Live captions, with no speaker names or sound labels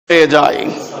হয়ে যায়।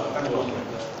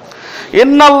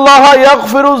 ইন্নাল্লাহা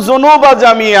ইয়াগফিরু যুনুবা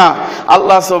জামিয়া,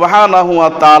 আল্লাহ সুবহানাহু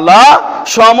ওয়া তাআলা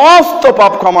সমস্ত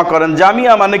পাপ ক্ষমা করেন।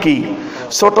 জামিয়া মানে কি?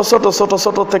 ছোট ছোট ছোট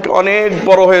ছোট থেকে অনেক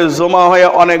বড় হয়ে জমা হয়ে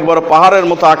অনেক বড় পাহাড়ের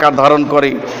মতো আকার ধারণ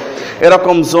করে,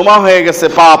 এরকম জমা হয়ে গেছে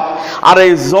পাপ। আর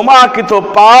এই জমাকৃত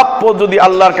পাপ যদি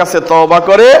আল্লাহর কাছে তওবা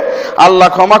করে, আল্লাহ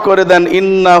ক্ষমা করে দেন।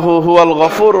 ইন্নাহু হুয়াল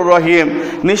গফুরুর রহিম,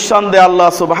 নিঃসন্দেহে আল্লাহ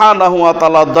সুবহানাহু ওয়া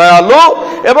তাআলা দয়ালু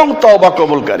এবং তওবা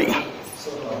কবুলকারী।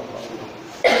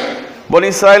 বনী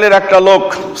ইসরাইলের একটা লোক,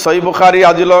 সহিহ বুখারী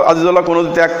আজিজুল্লাহ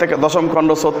কুনুতে 1 থেকে 10 খণ্ড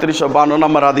 3652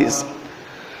 নম্বর হাদিস,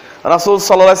 রাসূল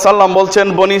সাল্লাল্লাহু আলাইহি সাল্লাম বলছেন,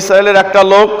 বনী ইসরাইলের একটা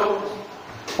লোক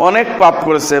অনেক পাপ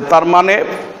করেছে, তার মানে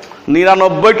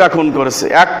 99টা খুন করেছে,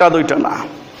 একটা দুইটা না।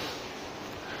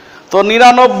 তো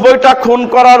 99টা খুন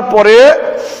করার পরে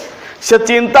সে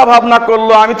চিন্তা ভাবনা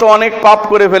করলো, আমি তো অনেক পাপ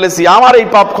করে ফেলেছি, আমার এই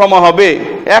পাপ ক্ষমা হবে?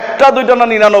 একটা দুইটা না,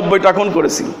 99টা খুন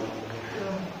করেছি।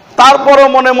 তারপরও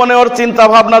মনে মনে ওর চিন্তা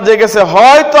ভাবনা জেগেছে,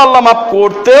 হয়তো আল্লাহ মাফ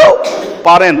করতেও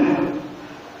পারেন।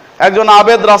 একজন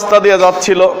আবেদ রাস্তা দিয়ে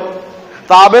যাচ্ছিল,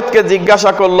 তা আবেদকে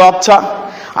জিজ্ঞাসা করলো, আচ্ছা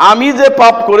আমি যে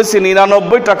পাপ করেছি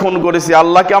 99টা খুন করেছি,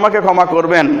 আল্লাহ কি আমাকে ক্ষমা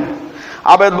করবেন?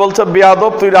 আবেদ বলছে,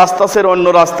 বেয়াদব, তুই রাস্তা ছেড়ে অন্য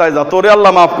রাস্তায় যা, তোরে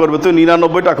আল্লাহ মাফ করবে, তুই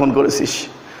 99টা খুন করেছিস।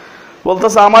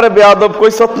 বলতেছে, আমারে বেয়াদব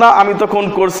কইছত না, আমি তো খুন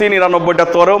করছি 99টা,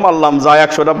 তোরেও মারলাম, যা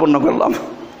 100টা পূর্ণ করলাম।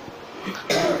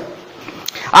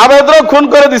 আবেদও খুন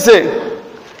করে দিছে,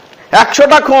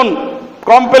 100টা খুন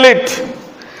কমপ্লিট।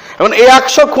 এবং এই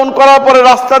 100 খুন করার পরে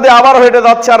রাস্তা দিয়ে আবার হেঁটে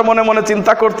যাচ্ছে, আর মনে মনে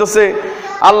চিন্তা করতেছে,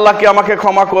 আল্লাহ কি আমাকে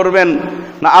ক্ষমা করবেন?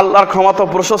 না, আল্লাহর ক্ষমা তো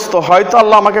প্রশস্ত, হয়তো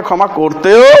আল্লাহ আমাকে ক্ষমা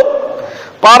করতেও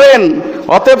পারেন।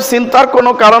 অতএব চিন্তার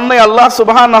কোনো কারণ নেই, আল্লাহ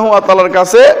সুবহানাহু ওয়া তাআলার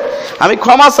কাছে আমি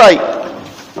ক্ষমা চাই।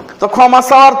 তো ক্ষমা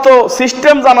চাওয়ার তো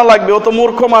সিস্টেম জানা লাগবে, ও তো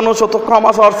মূর্খ মানুষ, ও তো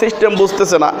ক্ষমা চাওয়ার সিস্টেম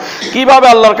বুঝতেছে না, কিভাবে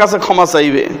আল্লাহর কাছে ক্ষমা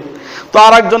চাইবে। তো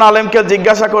আর একজন আলেমকে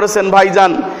জিজ্ঞাসা করেছেন,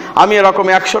 ভাইজান আমি এরকম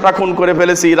 100টা খুন করে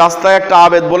ফেলেছি, রাস্তায় একটা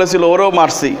আবেদ বলেছিল ওরেও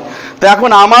মারছি, তো এখন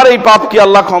আমার এই পাপ কি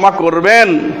আল্লাহ ক্ষমা করবেন?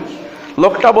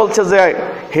 লোকটা বলছে যে,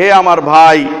 হে আমার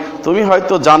ভাই, তুমি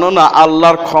হয়তো জানো না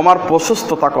আল্লাহর ক্ষমার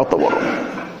প্রশস্ততা কত বড়।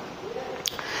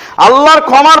 আল্লাহর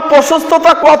ক্ষমার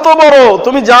প্রশস্ততা কত বড়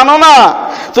তুমি জানো না।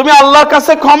 তুমি আল্লাহর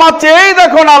কাছে ক্ষমা চেয়েই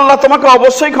দেখো না, আল্লাহ তোমাকে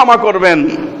অবশ্যই ক্ষমা করবেন।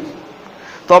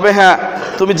 তবে হ্যাঁ,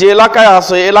 তুমি যে এলাকায়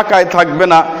আসো এই এলাকায় থাকবে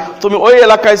না, তুমি ওই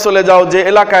এলাকায় চলে যাও যে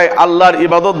এলাকায় আল্লাহর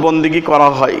ইবাদত বন্দিগি করা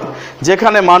হয়,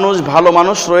 যেখানে মানুষ ভালো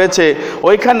মানুষ রয়েছে,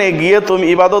 ওইখানে গিয়ে তুমি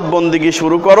ইবাদত বন্দিগি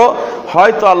শুরু করো,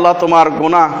 হয়তো আল্লাহ তোমার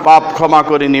গুনাহ পাপ ক্ষমা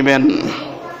করে নেবেন।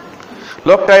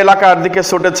 লোকটা এলাকার দিকে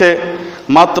ছুটেছে,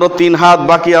 মাত্র 3 হাত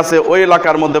বাকি আছে, ওই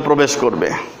এলাকার মধ্যে প্রবেশ করবে।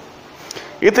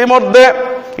 ইতিমধ্যে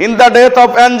in the death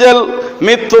of Angel,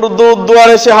 মৃত্যুর দূত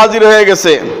দুয়ারে এসে হাজির হয়ে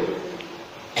গেছে।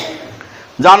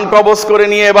 জান কবজ করে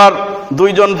নিয়ে এবার 2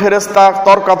 জন ফেরেশতা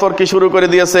তর্কাতর্কি শুরু করে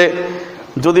দিয়েছে।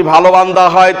 যদি ভালো বান্দা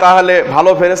হয় তাহলে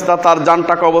ভালো ফেরেশতা তার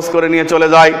জানটা কবজ করে নিয়ে চলে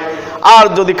যায়, আর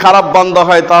যদি খারাপ বান্দা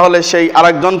হয় তাহলে সেই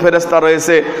আরেকজন ফেরেশতা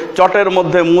রয়েছে, চটের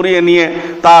মধ্যে মুড়িয়ে নিয়ে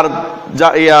তার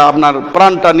আপনার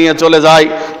প্রাণটা নিয়ে চলে যায়।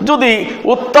 যদি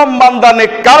উত্তম বান্দা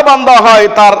নেককার বান্দা হয়,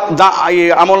 তার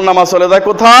আমলনামা চলে যায়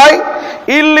কোথায়?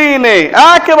 ইল্লিনে,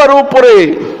 একেবারে উপরে,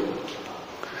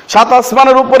 7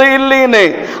 আসমানের উপরে ইল্লিনে।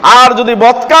 আর যদি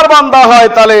বদকার বান্দা হয়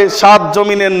তাহলে 7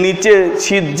 জমিনের নিচে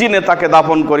সিজ্জিনে তাকে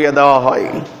দাফন করিয়ে দেওয়া হয়।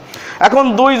 এখন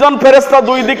 2 জন ফেরেশতা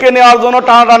 2 দিকে নেওয়ার জন্য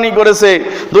টানাটানি করেছে।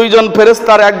 2 জন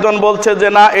ফেরেশতার একজন বলছে যে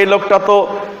না, এই লোকটা তো,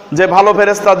 যে ভালো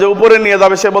ফেরেশতা যে উপরে নিয়ে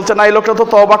যাবে, সে বলছে না, এই লোকটা তো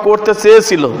তওবা করতে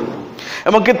চেয়েছিল,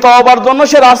 এমনকি তওবার জন্য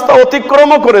সে রাস্তা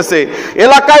অতিক্রমও করেছে,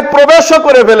 এলাকায় প্রবেশও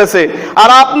করে ফেলেছে, আর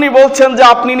আপনি বলছেন যে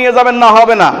আপনি নিয়ে যাবেন না,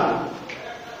 হবে না।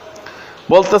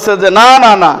 বলতেছে যে না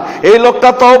না না, এই লোকটা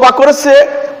তওবা করেছে,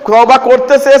 তওবা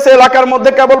করতে চেয়েছে, এলাকার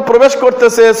মধ্যে কেবল প্রবেশ করতে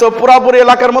চেয়েছে, পুরাপুরি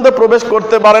এলাকার মধ্যে প্রবেশ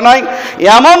করতে পারে নাই।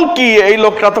 এমন কি এই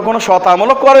লোকটা তো কোনো সৎ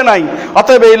আমলও করে নাই,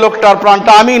 অতএব এই লোকটার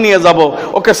প্রাণটা আমি নিয়ে যাব,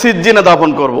 ওকে সিজ্জিনে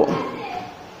দাফন করব।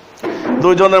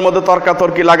 2 জনের মধ্যে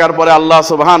তর্কাতর্কি লাগার পরে আল্লাহ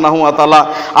সুবহানাহু ওয়া তাআলা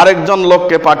আরেকজন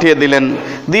লোককে পাঠিয়ে দিলেন,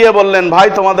 দিয়ে বললেন, ভাই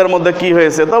তোমাদের মধ্যে কি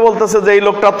হয়েছে? তো বলতেছে যে এই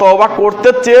লোকটা তওবা করতে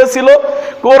চেয়েছিল,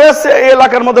 করেছে, এই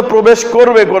এলাকার মধ্যে প্রবেশ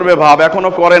করবে করবে ভাব, এখনো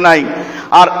করে নাই,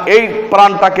 আর এই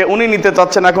প্রাণটাকে উনি নিতে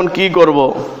চাচ্ছেন, এখন কি করব?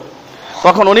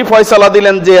 তখন উনি ফয়সালা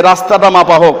দিলেন যে রাস্তাটা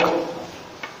মাপা হোক,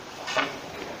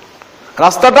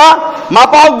 রাস্তাটা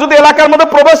মাপা হোক, যদি এলাকার মধ্যে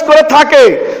প্রবেশ করে থাকে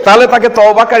তাহলে তাকে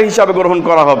তওবাকারী হিসাবে গ্রহণ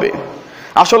করা হবে।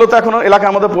 আসলে তো এখনো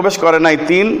এলাকার মধ্যে প্রবেশ করে নাই,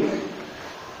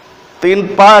 3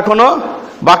 পা এখনো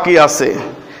বাকি আছে,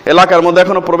 এলাকার মধ্যে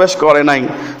এখনো প্রবেশ করে নাই।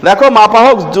 দেখো মাপা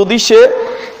হোক, যদি সে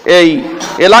এই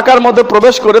এলাকার মধ্যে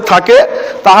প্রবেশ করে থাকে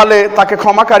তাহলে তাকে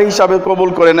ক্ষমাকারী হিসাবে কবুল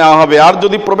করে নেওয়া হবে, আর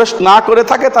যদি প্রবেশ না করে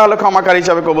থাকে তাহলে ক্ষমাকারী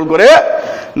হিসাবে কবুল করে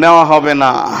নেওয়া হবে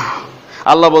না।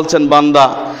 আল্লাহ বলছেন, বান্দা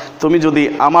তুমি যদি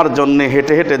আমার জন্য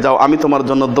হেঁটে হেঁটে যাও, আমি তোমার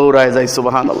জন্য দৌড়ায় যাই।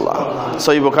 সুবহানাল্লাহ।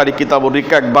 সহিহ বুখারী কিতাবুর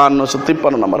রিকাক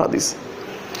 5253 নম্বর হাদিস।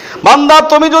 বান্দা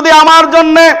তুমি যদি আমার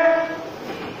জন্য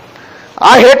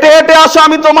হেঁটে হেঁটে আসো,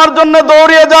 আমি তোমার জন্য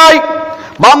দৌড়িয়ে যাই।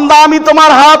 বান্দা আমি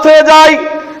তোমার হাত হয়ে যাই,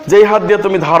 যেই হাত দিয়ে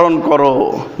তুমি ধারণ করো।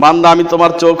 বান্দা আমি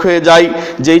তোমার চোখ হয়ে যাই,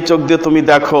 যেই চোখ দিয়ে তুমি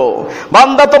দেখো।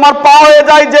 বান্দা তোমার পা হয়ে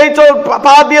যাই, যেই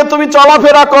পা দিয়ে তুমি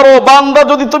চলাফেরা করো। বান্দা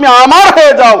যদি তুমি আমার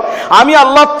হয়ে যাও, আমি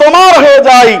আল্লাহ তোমার হয়ে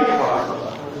যাই,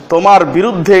 তোমার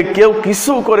বিরুদ্ধে কেউ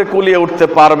কিছু করে কুলিয়ে উঠতে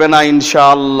পারবে না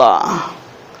ইনশাআল্লাহ।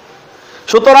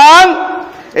 সুতরাং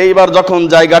এইবার যখন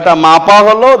জায়গাটা মাপা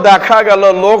হলো, দেখা গেল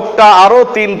লোকটা আরো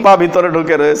 3 পা ভিতরে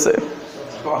ঢুকে রয়েছে।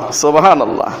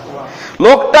 সুবহানাল্লাহ।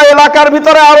 লোকটা এলাকার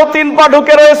ভিতরে আরো 3 পা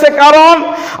ঢুকে রয়েছে, কারণ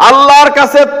আল্লাহর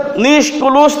কাছে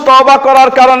নিষ্কুলুস তওবা করার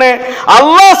কারণে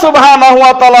আল্লাহ সুবহানাহু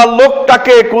ওয়া তাআলা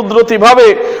লোকটাকে কুদরতি ভাবে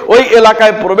ওই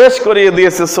এলাকায় প্রবেশ করিয়ে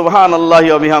দিয়েছে। সুবহানাল্লাহি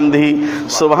ওয়া বিহামদিহি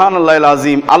সুবহানাল্লাহিল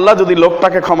আযীম। আল্লাহ যদি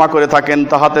লোকটাকে ক্ষমা করে থাকেন,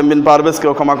 তা হাতেম বিন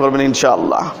পারভেজকেও ক্ষমা করবেন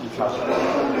ইনশাআল্লাহ।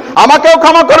 আমাকেও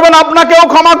ক্ষমা করবেন, আপনাকেও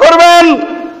ক্ষমা করবেন।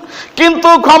 কিন্তু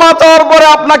ক্ষমা চাওয়ার পরে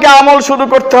আপনাকে আমল শুরু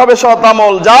করতে হবে, সৎ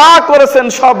আমল। যা করেছেন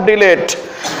সব ডিলেট।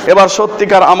 এবার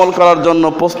সত্যিকার আমল করার জন্য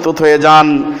প্রস্তুত হয়ে যান।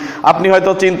 আপনি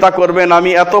হয়তো চিন্তা করবেন,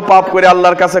 আমি এত পাপ করে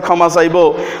আল্লাহর কাছে ক্ষমা চাইবো,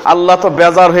 আল্লাহ তো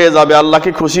বেজার হয়ে যাবে, আল্লাহ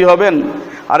কি খুশি হবেন?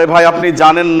 আরে ভাই, আপনি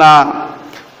জানেন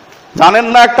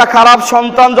না একটা খারাপ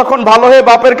সন্তান যখন ভালো হয়ে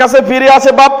বাপের কাছে ফিরে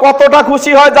আসে, বাপ কতটা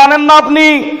খুশি হয় জানেন না আপনি?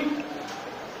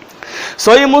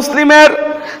 সহিহ মুসলিমের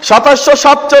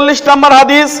 2747 নম্বর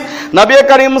হাদিস, নবী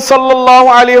করিম সাল্লাল্লাহু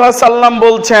আলাইহি ওয়াসাল্লাম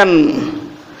বলছেন,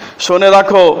 শুনে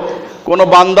রাখো, কোন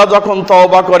বান্দা যখন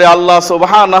তওবা করে, আল্লাহ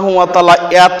সুবহানাহু ওয়া তাআলা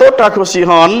এতটা খুশি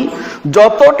হন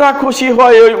যতটা খুশি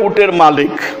হয় ওই উটের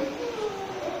মালিক।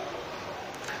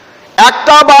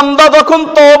 একটা বান্দা যখন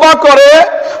তওবা করে,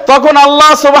 তখন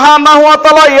আল্লাহ সুবহানাহু ওয়া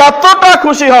তাআলা এতটা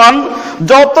খুশি হন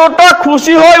যতটা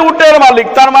খুশি হয় উটের মালিক।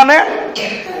 তার মানে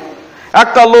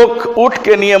একটা লোক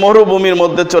উটকে নিয়ে মরুভূমির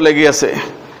মধ্যে চলে গিয়েছে,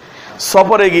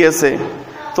 সফরে গিয়েছে।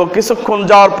 তো কিছুক্ষণ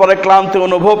যাওয়ার পরে ক্লান্তি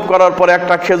অনুভব করার পরে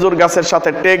একটা খেজুর গাছের সাথে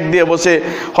টেক দিয়ে বসে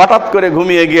হঠাৎ করে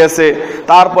ঘুমিয়ে গিয়েছে।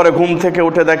 তারপরে ঘুম থেকে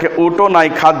উঠে দেখে উটও নাই,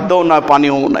 খাদ্যও নাই,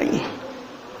 পানিও নাই।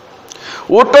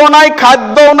 উটও নাই,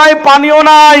 খাদ্যও নাই, পানিও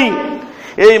নাই।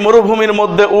 এই মরুভূমির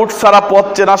মধ্যে উট ছাড়া পথ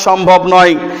চেনা সম্ভব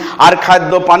নয়, আর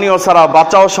খাদ্য পানীয় ছাড়া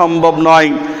বাঁচাও সম্ভব নয়।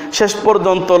 শেষ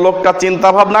পর্যন্ত লোকটা চিন্তা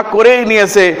ভাবনা করেই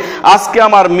নিয়েছে, আজকে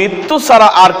আমার মৃত্যু ছাড়া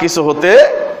আর কিছু হতে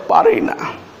পারেই না।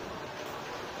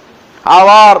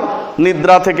 আবার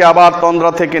নিদ্রা থেকে আবার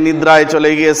তন্দ্রা থেকে নিদ্রায়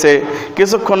চলে গিয়েছে।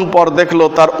 কিছুক্ষণ পর দেখলো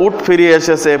তার উট ফিরিয়ে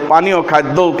এসেছে, পানীয়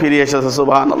খাদ্যও ফিরিয়ে এসেছে।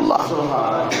 সুবহানাল্লাহ।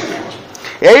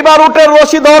 এইবার উটের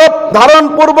রশি ধারণ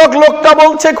পূর্বক লোকটা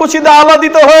বলছে খুশিতে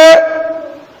আহ্লাদিত হয়ে,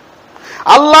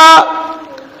 আল্লাহ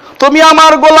তুমি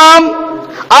আমার গোলাম,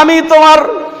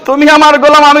 তুমি আমার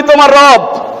গোলাম, আমি তোমার রব।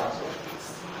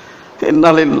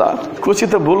 ইন্না লিল্লাহ।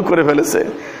 খুশিতে ভুল করে ফেলেছে।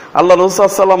 আল্লাহ রাসূল সাল্লাল্লাহু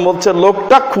আলাইহি ওয়াসাল্লাম বলছে,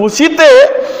 লোকটা খুশিতে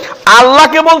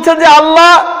আল্লাহকে বলছে যে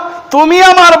আল্লাহ তুমি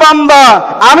আমার বান্দা,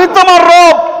 আমি তোমার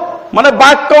রব। মানে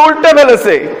বাক্য উল্টে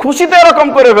ফেলেছে, খুশিতে এরকম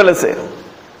করে ফেলেছে।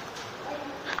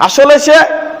 আসলে সে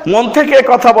মন থেকে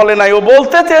কথা বলে নাই, ও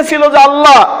বলতে চেয়েছিল যে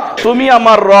আল্লাহ তুমি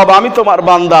আমার রব, আমি তোমার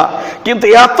বান্দা। কিন্তু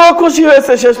এত খুশি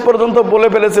হয়েছে শেষ পর্যন্ত বলে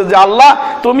ফেলেছে যে আল্লাহ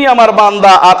তুমি আমার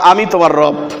বান্দা আর আমি তোমার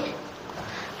রব।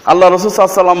 আল্লাহ রাসূল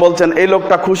সাল্লাল্লাহু আলাইহি ওয়াসাল্লাম বলছেন, এই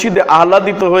লোকটা খুশিতে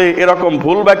আহ্লাদিত হয়ে এরকম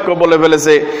ভুল বাক্য বলে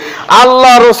ফেলেছে।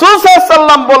 আল্লাহ রাসূল সাল্লাল্লাহু আলাইহি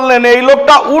ওয়াসাল্লাম বললেন, এই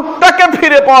লোকটা উটটাকে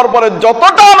ফিরে পাওয়ার পরে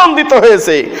যতটা আনন্দিত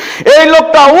হয়েছে, এই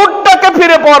লোকটা উটটাকে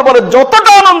ফিরে পাওয়ার পরে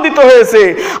যতটা আনন্দিত হয়েছে,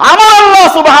 আমার আল্লাহ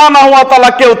সুবহানাহু ওয়া তাআলা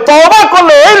কেউ তওবা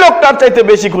করলে এই লোকটার চাইতে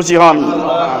বেশি খুশি হন।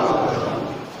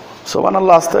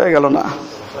 সুবহানাল্লাহ। আসতে হয়ে গেল না?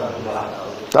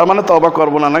 তার মানে তওবা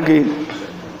করব না নাকি?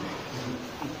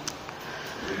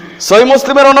 সহিহ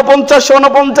মুসলিমের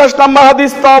 4949 নম্বর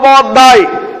হাদিস, তওবা অধ্যায়।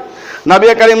 নবী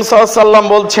করিম সাল্লাল্লাহু আলাইহি ওয়াসাল্লাম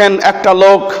বলছেন, একটা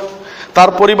লোক তার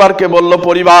পরিবারকে বলল,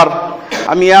 পরিবার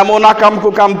আমি এমন আকাম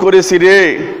কুকাম করেছি রে,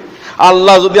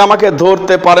 আল্লাহ যদি আমাকে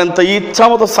ধরতে পারেন তো ইচ্ছা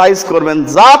মতো সাইজ করবেন,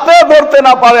 যাতে ধরতে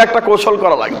না পারে একটা কৌশল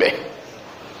করা লাগবে।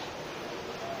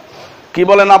 কি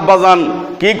বলেন আব্বাজান,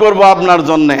 কি করব আপনার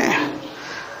জন্যে?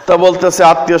 তো বলতেছে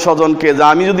আত্মীয় স্বজনকে যে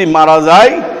আমি যদি মারা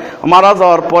যাই, মারা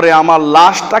যাওয়ার পরে আমার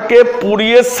লাশটাকে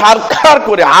পুড়িয়ে ছারখার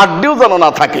করে হাড্ডিও যেন না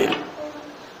থাকে,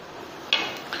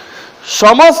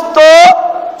 সমস্ত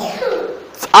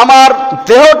আমার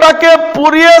দেহটাকে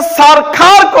পুড়িয়ে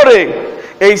ছারখার করে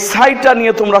এই ছাইটা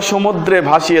নিয়ে তোমরা সমুদ্রে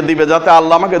ভাসিয়ে দিবে, যাতে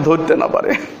আল্লাহ আমাকে ধরতে না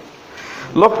পারে।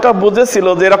 লোকটা বুঝেছিল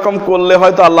যে এরকম করলে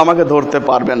হয়তো আল্লাহ আমাকে ধরতে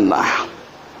পারবেন না।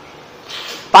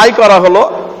 তাই করা হলো,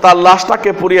 তার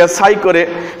লাশটাকে পুড়িয়ে ছাই করে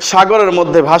সাগরের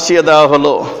মধ্যে ভাসিয়ে দেওয়া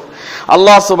হলো।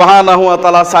 আল্লাহ সুবহানাহু ওয়া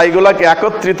তাআলা ছাইগুলাকে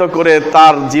একত্রিত করে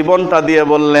তার জীবনটা দিয়ে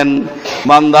বললেন,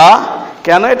 বান্দা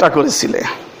কেন এটা করেছিলে,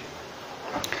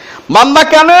 বান্দা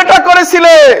কেন এটা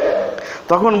করেছিলে?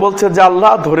 তখন বলছে যে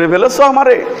আল্লাহ ধরে ফেলেছো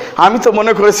আমারে, আমি তো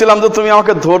মনে করেছিলাম যে তুমি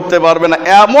আমাকে ধরতে পারবে না,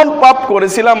 এমন পাপ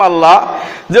করেছিলাম আল্লাহ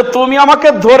যে তুমি আমাকে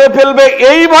ধরে ফেলবে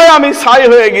এই ভয়ে আমি ছাই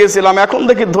হয়ে গিয়েছিলাম, এখন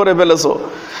দেখি ধরে ফেলেছো।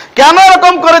 কেন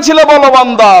এরকম করেছিলে বলো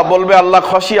বান্দা? বলবে আল্লাহ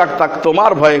খশিয়াক,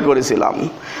 তোমার ভয়ে করেছিলাম।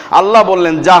 আল্লাহ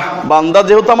বললেন, যাহ বান্দা,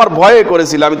 যেহেতু আমার ভয়ে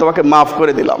করেছিল আমি তোমাকে মাফ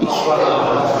করে দিলাম।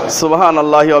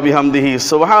 সুবহানাল্লাহি ওয়া বিহামদিহি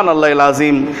সুবহানাল্লাহিল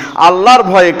আযীম। আল্লাহর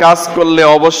ভয়ে কাজ করলে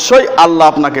অবশ্যই আল্লাহ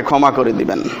আপনাকে ক্ষমা করে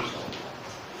দিবেন।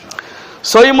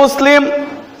 সহিহ মুসলিম,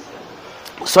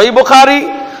 সহিহ বুখারী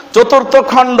 ৪র্থ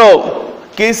খণ্ড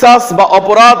কিসাস বা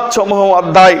অপরাধ সমূহ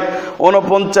অধ্যায়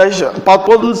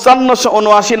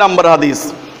 ৫৫৭৯ নম্বর হাদিস।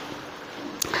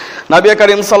 নবী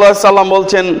করিম সাল্লাল্লাহু আলাইহি সাল্লাম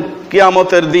বলছেন,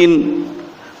 কিয়ামতের দিন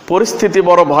পরিস্থিতি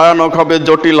বড় ভয়ানক হবে,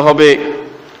 জটিল হবে।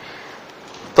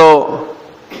 তো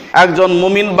একজন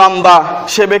মুমিন বান্দা,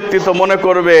 সে ব্যক্তি তো মনে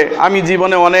করবে আমি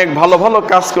জীবনে অনেক ভালো ভালো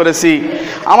কাজ করেছি,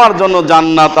 আমার জন্য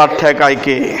জান্নাত আর ঠেকায়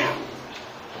কে?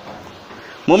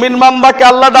 মুমিন বান্দাকে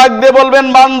আল্লাহ ডাক দিয়ে বলবেন,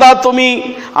 বান্দা তুমি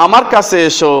আমার কাছে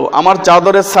এসো, আমার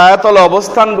চাদরের ছায়াতলে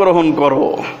অবস্থান গ্রহণ করো।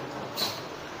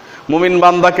 মুমিন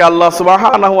বান্দাকে আল্লাহ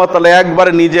সুবহানাহু ওয়া তাআলা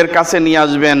একবারে নিজের কাছে নিয়ে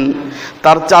আসবেন,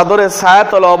 তার চাদরের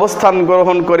ছায়াতলে অবস্থান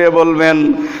গ্রহণ করে বলবেন,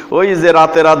 ওই যে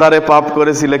রাতের আধারে পাপ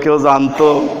করেছিলে কেউ জানতো?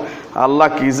 আল্লাহ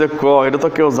কি যে কয়, এটা তো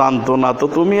কেউ জানতো না, তো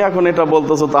তুমি এখন এটা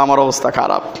বলতেছো, তো আমার অবস্থা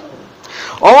খারাপ।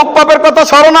 অমুক পাপের কথা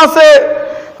স্মরণ আছে?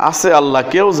 আছে আল্লাহ,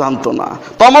 কেউ জানতো না।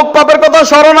 তমক পাপের কথা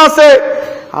স্মরণ আছে?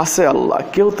 আছে আল্লাহ,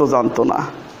 কেউ তো জানতো না।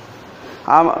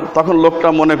 তখন লোকটা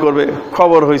মনে করবে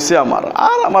খবর হয়েছে আমার,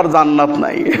 আর আমার জান্নাত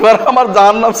নাই, এবার আমার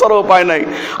জাহান্নাম ছাড়া উপায় নাই।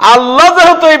 আল্লাহ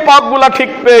যেহেতু এই পাপগুলা ঠিক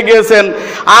পেয়ে গিয়েছেন,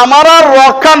 আমার আর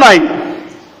রক্ষা নাই।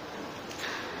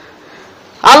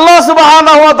 আল্লাহ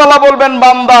সুবহানাহু ওয়া তাআলা বলবেন,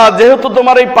 বান্দা যেহেতু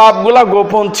তোমার এই পাপগুলা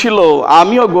গোপন ছিল,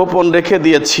 আমিও গোপন রেখে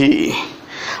দিয়েছি,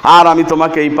 আর আমি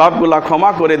তোমাকে এই পাপগুলা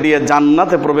ক্ষমা করে দিয়ে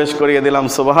জান্নাতে প্রবেশ করিয়ে দিলাম।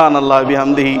 সুবহানাল্লাহি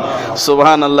বিহামদিহি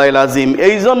সুবহানাল্লাহিল আযীম।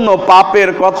 এই জন্য পাপের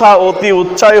কথা অতি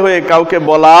উচ্চাই হয়ে কাউকে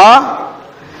বলা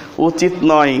উচিত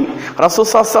নয়। রাসূল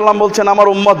সাল্লাল্লাহু আলাইহি ওয়াসাল্লাম বলছেন, আমার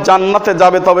উম্মত জান্নাতে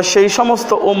যাবে, তবে সেই সমস্ত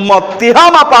উম্মত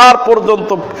তিহামা পাহাড় পর্যন্ত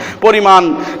পরিমাণ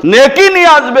নেকি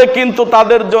নিয়ে আসবে, কিন্তু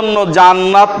তাদের জন্য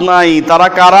জান্নাত নাই। তারা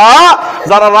কারা?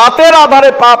 যারা রাতের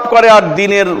আধারে পাপ করে আর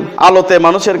দিনের আলোতে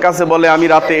মানুষের কাছে বলে আমি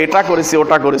রাতে এটা করেছি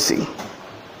ওটা করেছি।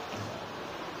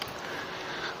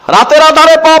 রাতের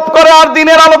আধারে পাপ করে আর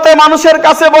দিনের আলোতে মানুষের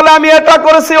কাছে বলে আমি এটা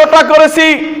করেছি ওটা করেছি,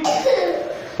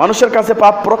 মানুষের কাছে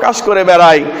পাপ প্রকাশ করে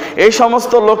বেড়ায়। এই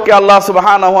সমস্ত লোককে আল্লাহ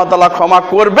সুবহানাহু ওয়া তাআলা ক্ষমা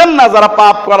করবেন না, যারা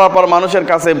পাপ করার পর মানুষের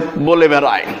কাছে বলে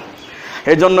বেড়ায়।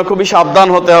 এই জন্য খুবই সাবধান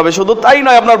হতে হবে। শুধু তাই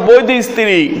নয়, আপনার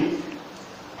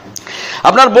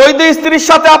বৈধ স্ত্রীর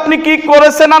সাথে আপনি কি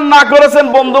করেছেন আর না করেছেন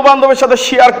বন্ধু বান্ধবের সাথে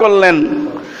শেয়ার করলেন,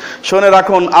 শুনে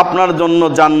রাখুন আপনার জন্য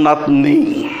জান্নাত নেই।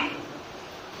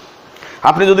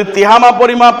 আপনি যদি তিহামা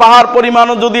পরিমাণ পাহাড়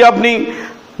পরিমাণও যদি আপনি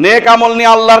নেক আমল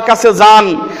নিয়ে আল্লাহর কাছে যান,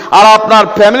 আর আপনার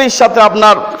ফ্যামিলির সাথে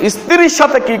আপনার স্ত্রীর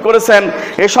সাথে কি করেছেন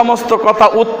এই সমস্ত কথা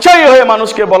উচ্চাই হয়ে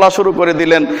মানুষকে বলা শুরু করে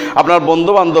দিলেন, আপনার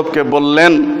বন্ধু বান্ধবকে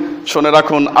বললেন, শুনে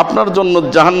রাখুন আপনার জন্য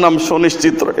জাহান্নাম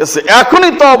সুনিশ্চিত রয়েছে।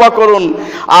 এখনই তওবা করুন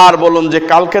আর বলুন যে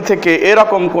কালকে থেকে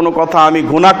এরকম কোনো কথা আমি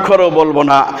ঘুণাক্ষরও বলবো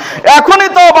না। এখনই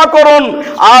তওবা করুন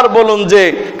আর বলুন যে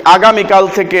আগামীকাল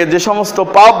থেকে যে সমস্ত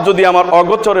পাপ যদি আমার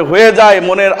অগোচরে হয়ে যায়,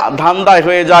 মনের ধান্দায়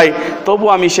হয়ে যায়, তবু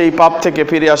আমি সেই পাপ থেকে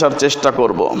ফিরে আসার চেষ্টা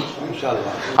করব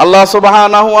ইনশাআল্লাহ। আল্লাহ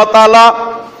সুবহানাহু ওয়া তাআলা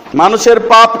মানুষের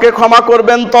পাপকে ক্ষমা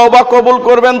করবেন, তওবা কবুল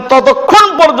করবেন ততক্ষণ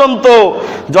পর্যন্ত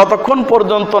যতক্ষণ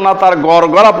পর্যন্ত না তার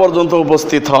গড়গড়া পর্যন্ত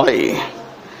উপস্থিত হয়।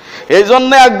 এই জন্য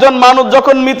একজন মানুষ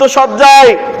যখন মৃত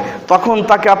সজ্জায়, তখন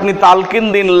তাকে আপনি তালকিন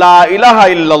দিন, লা ইলাহা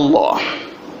ইল্লাল্লাহ।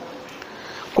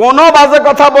 কোনো বাজে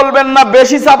কথা বলবেন না,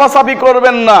 বেশি চাপাচাপি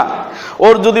করবেন না।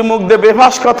 ওর যদি মুখ দিয়ে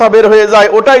বেফাস কথা বের হয়ে যায়,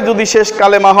 ওটাই যদি শেষ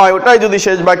কালেমা হয়, ওটাই যদি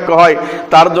শেষ বাক্য হয়,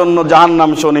 তার জন্য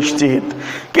জাহান্নাম সুনিশ্চিত।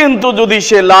 কিন্তু যদি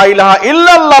সে লা ইলাহা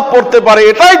ইল্লাল্লাহ পড়তে পারে,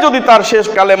 এটাই যদি তার শেষ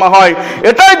কালেমা হয়,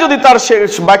 এটাই যদি তার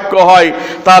শেষ বাক্য হয়,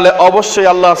 তাহলে অবশ্যই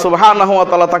আল্লাহ সুবহানাহু ওয়া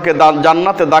তাআলা তাকে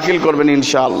জান্নাতে দাখিল করবেন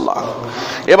ইনশাআল্লাহ।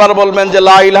 এবার বলবেন যে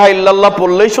লা ইলাহা ইল্লাল্লাহ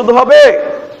পড়লেই শুধু হবে?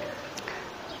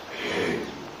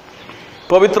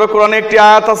 পবিত্র কোরআনে একটি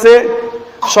আয়াত আছে,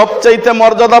 সবচাইতে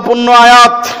মর্যাদাপূর্ণ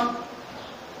আয়াত,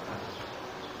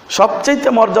 সবচাইতে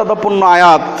মর্যাদাপূর্ণ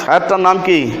আয়াত। আয়াতটার নাম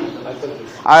কি?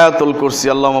 আয়াতুল কুরসি।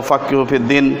 আল্লাহুম্মা ফাক্কিহু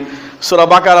ফিদ্দিন। সূরা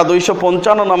বাকারা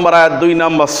 255 নম্বর আয়াত, 2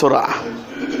 নম্বর সূরা।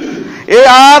 এই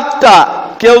আয়াতটা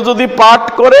কেউ যদি পাঠ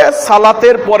করে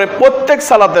সালাতের পরে, প্রত্যেক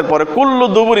সালাতের পরে, কুল্লু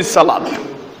দুবুরি সালাত,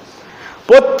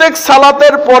 প্রত্যেক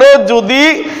সালাতের পরে যদি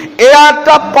এই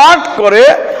আয়াতটা পাঠ করে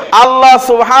আল্লাহ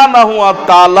সুবহানাহু ওয়া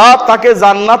তাআলা তাকে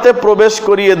জান্নাতে প্রবেশ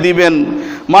করিয়ে দিবেন।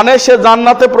 মানে সে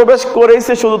জান্নাতে প্রবেশ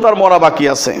করেছে, শুধু তার মরা বাকি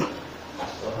আছে।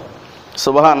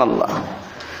 সুবহানাল্লাহ,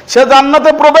 সে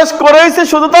জান্নাতে প্রবেশ করেছে,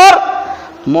 শুধু তার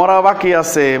মরা বাকি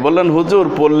আছে। বললেন হুজুর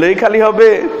পড়লেই খালি হবে?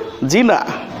 জি না,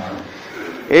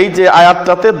 এই যে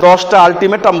আয়াতটাতে 10টা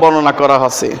আলটিমেটাম বর্ণনা করা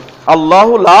হয়েছে।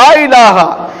 আল্লাহু লা ইলাহা,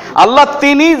 আল্লাহ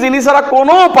তিনি যিনি ছাড়া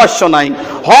কোনো উপাস্য নাই,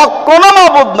 হক কোনো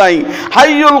মাবুদ নাই,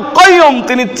 হাইয়ুল কাইয়ুম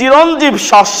তিনি চিরঞ্জীব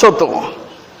শাশ্বত।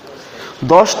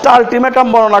 10টা আলটিমেটাম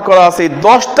বর্ণনা করা আছে,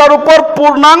 10টার উপর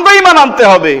পূর্ণাঙ্গ ঈমান আনতে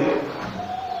হবে।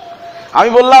 আমি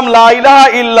বললাম লা ইলাহা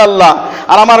ইল্লাল্লাহ,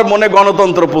 আর আমার মনে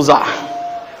গণতন্ত্র পূজা।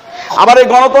 আবার এই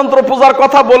গণতন্ত্র পূজার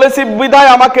কথা বলেছি বিধায়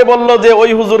আমাকে বলল যে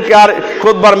ওই হুজুরকে আর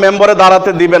খুতবার মেম্বারে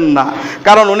দাঁড়াতে দিবেন না,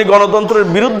 কারণ উনি গণতন্ত্রের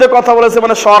বিরুদ্ধে কথা বলেছে,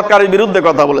 মানে সরকারের বিরুদ্ধে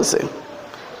কথা বলেছে।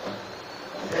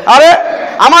 আরে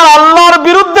আমার আল্লাহর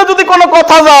বিরুদ্ধে যদি কোনো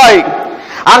কথা যায়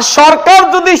আর সরকার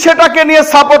যদি সেটাকে নিয়ে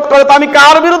সাপোর্ট করে, তো আমি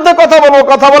কার বিরুদ্ধে কথা বলবো?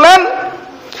 কথা বলেন,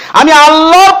 আমি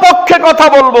আল্লাহর পক্ষে কথা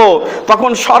বলবো,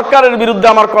 তখন সরকারের বিরুদ্ধে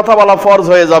আমার কথা বলা ফরজ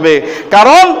হয়ে যাবে,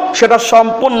 কারণ সেটা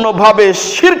সম্পূর্ণভাবে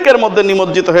শিরকের মধ্যে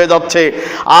নিমজ্জিত হয়ে যাচ্ছে।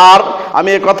 আর আমি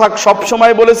এই কথা সব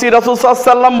সময় বলেছি, রাসূল সাল্লাল্লাহু আলাইহি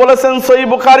ওয়াসাল্লাম বলেছেন সহিহ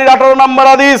বুখারীর 18 নম্বর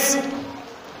হাদিস,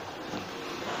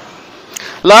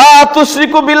 লা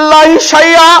তুশরিকু বিল্লাহি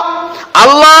শাইআ,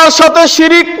 আল্লাহর সাথে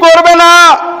শিরিক করবে না।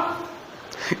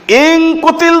 ইন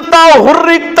কুতিলতা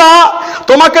হুররিকতা,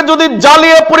 তোমাকে যদি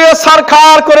জ্বালিয়ে পুড়িয়ে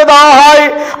ছারখার করে দেওয়া হয়,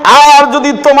 আর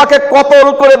যদি তোমাকে কতল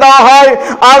করে দেওয়া হয়,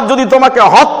 আর যদি তোমাকে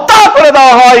হত্যা করে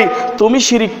দেওয়া হয়, তুমি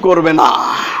শিরিক করবে না।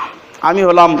 আমি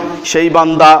হলাম সেই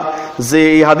বান্দা যে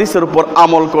এই হাদিসের উপর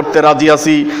আমল করতে রাজি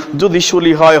আছি। যদি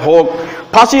শুলি হয় হোক,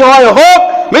 ফাঁসি হয় হোক,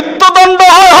 মৃত্যুদণ্ড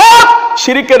হয় হোক,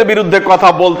 শিরিকের বিরুদ্ধে কথা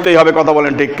বলতেই হবে। কথা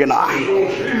বলেন ঠিক কিনা?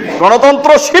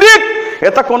 গণতন্ত্র শিরিক,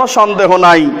 এটা কোনো সন্দেহ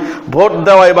নাই। ভোট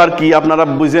দেওয়া এবার কি আপনারা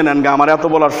বুঝে নেন, আমার এত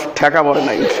বলার ঠেকা পড়ে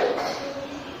নাই।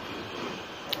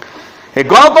 এই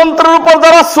গণতন্ত্রের উপর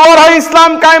যারা সুরাহ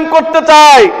ইসলাম কায়েম করতে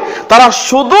চায়, তারা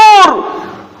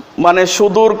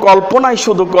সুদূর কল্পনাই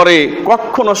শুধু করে।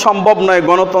 কখনো সম্ভব নয়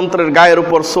গণতন্ত্রের গায়ের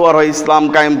উপর সুরাহ ইসলাম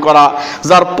কায়েম করা,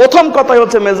 যার প্রথম কথাই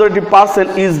হচ্ছে majority percent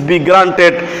is B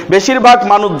granted, বেশিরভাগ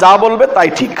মানুষ যা বলবে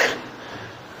তাই ঠিক।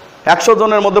 100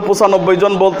 জনের মধ্যে 95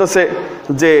 জন বলতেছে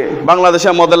যে বাংলাদেশে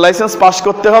মদের লাইসেন্স পাস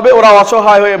করতে হবে, ওরা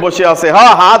অসহায় হয়ে বসে আছে।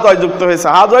 হ্যাঁ, হাত জয়যুক্ত হয়েছে,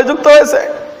 হাত জয়যুক্ত হয়েছে,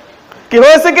 কি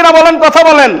হয়েছে কিনা বলেন, কথা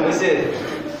বলেন।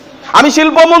 আমি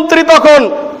শিল্পমন্ত্রী, তখন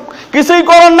কিছুই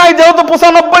করার নাই, যেহেতু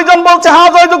 95 জন বলছে হাত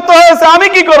জয়যুক্ত হয়েছে, আমি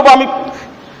কি করব? আমি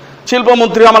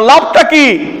শিল্পমন্ত্রী, আমার লাভটা কি?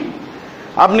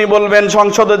 আপনি বলবেন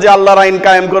সংসদে যে আল্লাহর আইন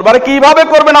কায়েম করবে। আরে কিভাবে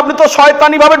করবেন? আপনি তো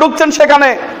শয়তানি ভাবে ঢুকছেন, সেখানে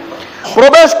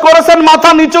প্রবেশ করেছেন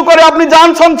মাথা নিচু করে। আপনি যান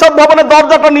সংসদ ভবনের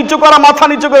দরজাটা নিচু করা, মাথা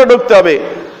নিচু করে ঢুকতে হবে।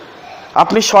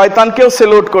 আপনি শয়তানকেও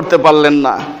সেলুট করতে পারলেন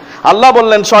না। আল্লাহ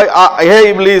বললেন, হে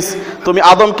ইবলিস তুমি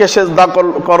আদমকে সেজদা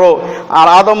করো। আর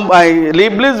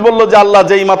ইবলিস বলল যে আল্লাহ,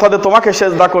 যেই মাথা দিয়ে তোমাকে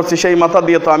সেজদা করছি সেই মাথা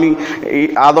দিয়ে তো আমি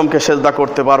আদমকে সেজদা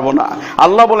করতে পারবো না।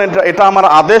 আল্লাহ বলেন, এটা আমার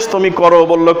আদেশ, তুমি করো।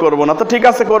 বললো করবো না। তো ঠিক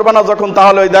আছে, করবে না যখন,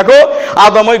 তাহলে ওই দেখো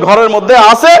আদম ওই ঘরের মধ্যে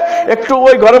আছে, একটু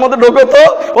ওই ঘরের মধ্যে ঢোকো। তো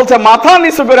বলছে মাথা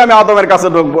নিচু করে আমি আদমের কাছে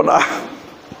ঢুকবো না।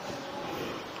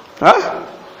 হ্যাঁ,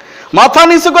 মাথা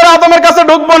নিচু করে আদমের কাছে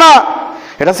ঢুকবো না।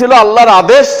 এটা ছিল আল্লাহর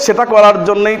আদেশ, সেটা করার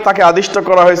জন্যই তাকে আদিষ্ট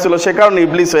করা হয়েছিল, সে কারণে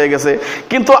ইবলিস হয়ে গেছে।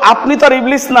 কিন্তু আপনি তো আর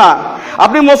ইবলিস না,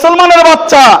 আপনি মুসলমানের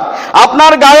বাচ্চা,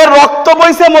 আপনার গায়ের রক্ত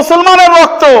বইছে মুসলমানের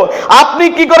রক্ত। আপনি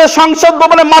কি করে সংসদ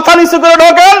ভবনে মাথা নিচু করে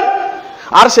ঢোকেন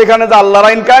আর সেখানে যে আল্লাহর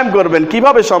আইন কায়েম করবেন?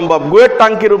 কিভাবে সম্ভব? গুয়ের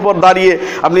টাঙ্কির উপর দাঁড়িয়ে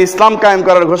আপনি ইসলাম কায়েম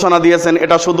করার ঘোষণা দিয়েছেন,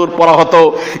 এটা সুদূর পরাহত।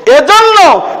 এজন্য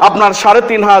আপনার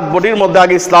 3.5 হাত বডির মধ্যে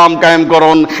আগে ইসলাম কায়েম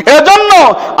করুন। এজন্য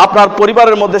আপনার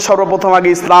পরিবারের মধ্যে সর্বপ্রথম আগে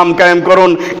ইসলাম কায়েম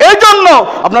করুন। এজন্য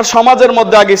আপনার সমাজের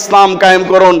মধ্যে আগে ইসলাম কায়েম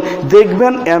করুন।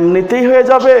 দেখবেন এমনিতেই হয়ে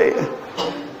যাবে।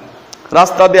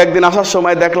 রাস্তা দিয়ে একদিন আসার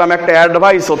সময় দেখলাম একটা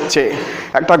অ্যাডভাইস হচ্ছে,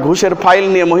 একটা ঘুষের ফাইল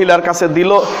নিয়ে মহিলার কাছে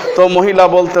দিল। তো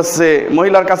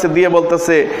মহিলার কাছে দিয়ে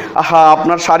বলতেছে, আহা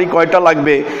আপনার শাড়ি কয়টা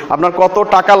লাগবে, আপনার কত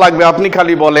টাকা লাগবে, আপনি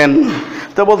খালি বলেন।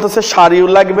 তো বলতেছে শাড়িও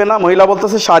লাগবে না। মহিলা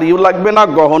বলতেছে শাড়িও লাগবে না,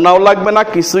 গহনাও লাগবে না,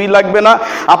 কিছুই লাগবে না,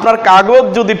 আপনার কাগজ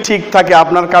যদি ঠিক থাকে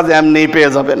আপনার কাজ এমনিই পেয়ে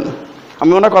যাবেন।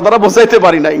 আমি ওনার কথাটা বোঝাইতে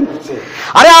পারি নাই।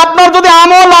 আরে আপনার যদি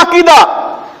আমল আকীদা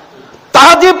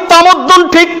তাহজিব তামাদ্দুন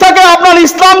ঠিক থাকে, আপনার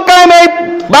ইসলাম কায়েম এই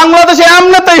বাংলাদেশে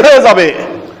এমনিতেই হয়ে যাবে।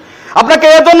 আপনাকে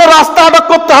এজন্য রাস্তা আটক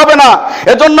করতে হবে না,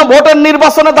 এজন্য ভোটের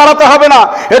নির্বাচনে দাঁড়াতে হবে না,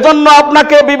 এজন্য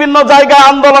আপনাকে বিভিন্ন জায়গায়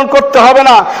আন্দোলন করতে হবে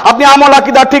না। আপনি আমল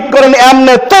আকীদা ঠিক করেন,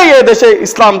 এমনিতেই এই দেশে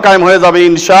ইসলাম কায়েম হয়ে যাবে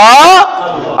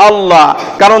ইনশাআল্লাহ।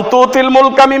 কারণ তুতিল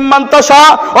মুলকা মিম্মান তাশা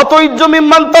ওয়া তুইজ্জু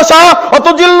মিম্মান তাশা ওয়া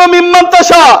তুজিল্লু মিম্মান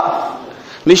তাশা।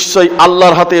 নিশ্চয়ই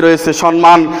আল্লাহর হাতে রয়েছে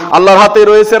সম্মান, আল্লাহর হাতে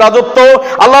রয়েছে রাজত্ব,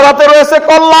 আল্লাহর হাতে রয়েছে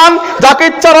কল্যাণ। যাকে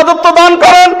ইচ্ছা রাজত্ব দান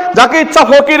করেন, যাকে ইচ্ছা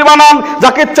ফকির বানান,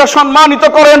 যাকে ইচ্ছা সম্মানিত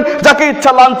করেন, যাকে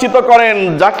ইচ্ছা লাঞ্ছিত করেন,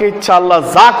 যাকে ইচ্ছা আল্লাহ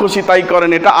যা খুশি তাই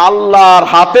করেন। এটা আল্লাহর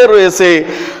হাতে রয়েছে।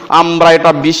 আমরা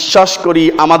এটা বিশ্বাস করি,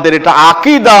 আমাদের এটা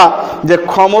আকীদা যে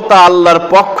ক্ষমতা আল্লাহর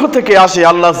পক্ষ থেকে আসে,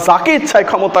 আল্লাহ যাকে ইচ্ছায়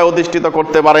ক্ষমতায় অধিষ্ঠিত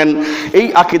করতে পারেন। এই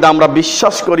আকীদা আমরা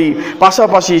বিশ্বাস করি।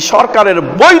 পাশাপাশি সরকারের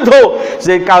বৈধ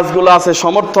যে কাজগুলো আছে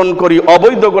সমর্থন করি,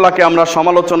 অবৈধগুলোকে আমরা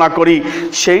সমালোচনা করি।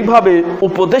 সেইভাবে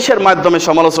উপদেশের মাধ্যমে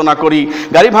সমালোচনা করি,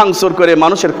 গাড়ি ভাঙচুর করে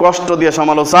মানুষের কষ্ট দিয়ে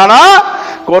সমালোচনা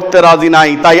করতে রাজি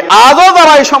নাই। তাই আজও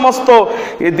যারা এই সমস্ত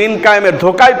এই দিন কায়েমের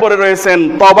ধোকায় পড়ে রয়েছেন,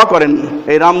 তওবা করেন।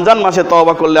 এই রমজান মাসে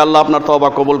তওবা করলে আল্লাহ আপনার তওবা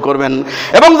কবুল করবেন।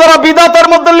 এবং যারা বিদআতের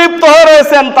মধ্যে লিপ্ত হয়ে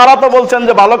রয়েছেন, তারা তো বলছেন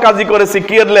যে ভালো কাজই করেছি,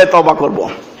 কি এলে তওবা করব।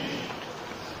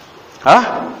 হ্যাঁ,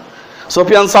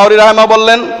 সুফিয়ান সাওরি রাহিমাহুল্লাহ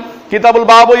বললেন, কিতাবুল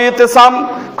বাবু ইতিসাম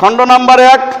খণ্ড নাম্বার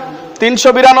 1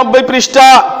 392 পৃষ্ঠা,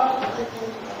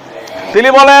 তিনি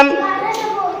বলেন,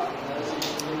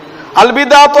 আল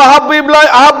বিদআতু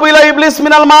আহাব্বু ইলা ইবলিস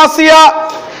মিনাল মাসিয়া,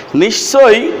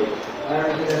 নিশ্চয়ই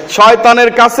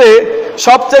শয়তানের কাছে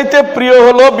সবচাইতে প্রিয়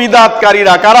হলো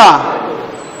বিদআতকারীরা। কারা?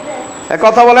 এক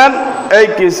কথা বলেন, এই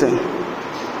কিসে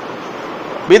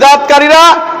বিদআতকারীরা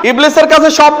ইবলিসের কাছে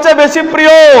সবচেয়ে বেশি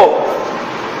প্রিয়।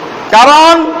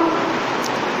 কারণ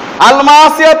আল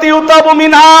মাসিয়াতি ইউতাবু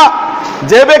মিনহা,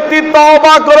 যে ব্যক্তি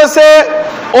তওবা করেছে,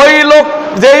 ওই লোক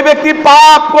যেই ব্যক্তি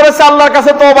পাপ করেছে আল্লাহর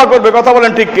কাছে তওবা করবে। কথা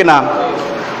বলেন ঠিক কিনা?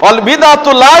 অল বিদআতু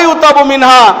লা ইউতাবু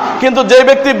মিনহা, কিন্তু যে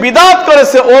ব্যক্তি বিদআত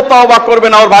করেছে ও তওবা করবে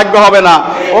না, ওর ভাগ্য হবে না।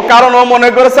 ও কারণ ও মনে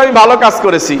করেছে আমি ভালো কাজ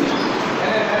করেছি।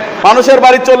 মানুষের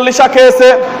বাড়ি 40 খেয়েছে,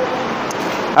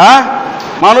 হ্যাঁ,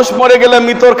 মানুষ মরে গেলে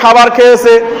মৃতর খাবার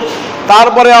খেয়েছে,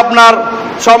 তারপরে আপনার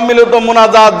সম্মিলিত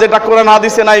মুনাজাত যেটা কোরআন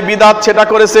হাদিসে নাই বিদআত সেটা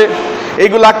করেছে।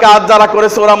 এইগুলা কাজ যারা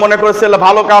করেছে ওরা মনে করেছে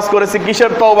ভালো কাজ করেছে,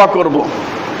 কিসের তওবা করব।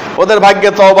 ওদের ভাগ্যে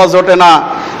তওবা জোটে না।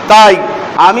 তাই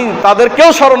আমি তাদেরকেও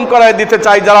স্মরণ করায় দিতে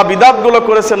চাই, যারা বিদআতগুলো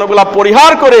করেছেন ওগুলা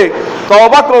পরিহার করে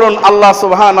তওবা করুন। আল্লাহ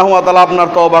সুবহানাহু ওয়া তাআলা আপনার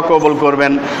তওবা কবুল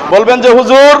করবেন। বলবেন যে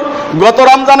হুজুর গত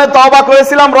রমজানে তওবা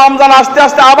করেছিলাম, রমজান আসতে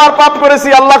আসতে আবার পাপ করেছি,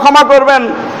 আল্লাহ ক্ষমা করবেন।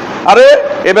 আরে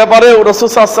এ ব্যাপারে রাসূল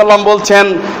সাল্লাল্লাহু আলাইহি ওয়াসাল্লাম বলছেন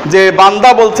যে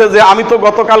বান্দা বলছে যে আমি তো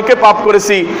গতকালকে পাপ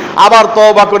করেছি, আবার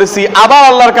তওবা করেছি, আবার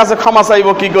আল্লাহর কাছে ক্ষমা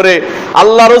চাইবো কি করে?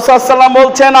 আল্লাহ রাসূল সাল্লাল্লাহু আলাইহি ওয়াসাল্লাম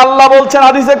বলছেন, আল্লাহ বলছেন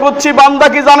হাদিসে কুদসি, বান্দা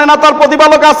কি জানে না তার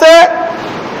প্রতিপালক আছে?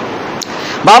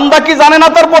 বান্দা কি জানে না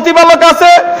তার প্রতিপালক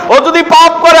আছে? ও যদি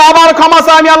পাপ করে আবার ক্ষমা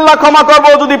চায় আমি আল্লাহ ক্ষমা করব,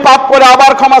 ও যদি পাপ করে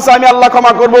আবার ক্ষমা চায় আমি আল্লাহ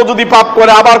ক্ষমা করব, ও যদি পাপ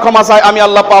করে আবার ক্ষমা চায় আমি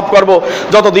আল্লাহ পাপ করব।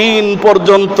 যতদিন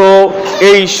পর্যন্ত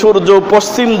এই সূর্য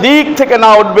পশ্চিম দিক থেকে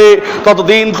না উঠবে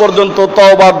ততদিন পর্যন্ত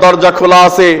তওবার দরজা খোলা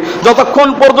আছে। যতক্ষণ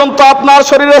পর্যন্ত আপনার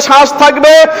শরীরে শ্বাস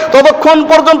থাকবে ততক্ষণ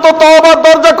পর্যন্ত তওবার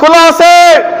দরজা খোলা আছে।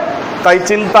 তাই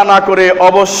চিন্তা না করে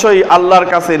অবশ্যই আল্লাহর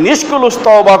কাছে নিষ্কুলুস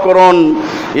তওবা করুন।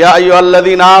 ইয়া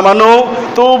আইয়ুহাল্লাযীনা আমানু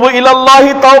তুবু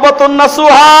ইলাল্লাহি তাওবাতুন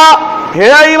নাসুহা, হে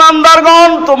ঈমানদারগণ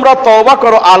তোমরা তওবা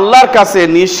করো আল্লাহর কাছে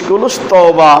নিষ্কুলুস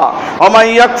তওবা। ওয়া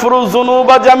ইয়াগফিরু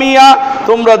যুনুবা জামিয়া,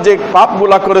 তোমরা যে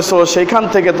পাপগুলা করেছো সেখান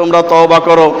থেকে তোমরা তওবা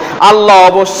করো, আল্লাহ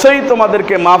অবশ্যই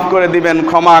তোমাদেরকে মাফ করে দিবেন,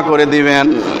 ক্ষমা করে দিবেন।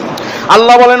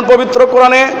 আল্লাহ বলেন পবিত্র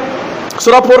কোরআনে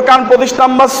সূরা ফুরকান 25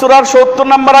 নম্বর সূরার 70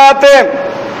 নম্বর আয়াতে,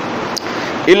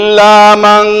 ইল্লা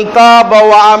মান তাবা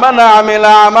ওয়া আমানা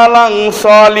আমিলা আমালান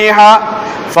সালিহা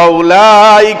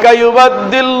ফাউলাইকা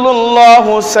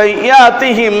ইউবাদদিলুল্লাহু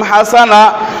সাইয়্যাতিহিম হাসানা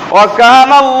ওয়া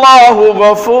কানাল্লাহু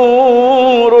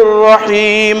গফুরুর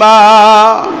রহিমা।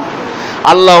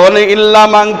 আল্লাহ বলেন ইল্লা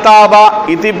মান তাবা,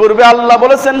 ইতিপূর্বে আল্লাহ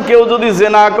বলেছেন কেউ যদি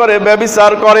জিনা করে,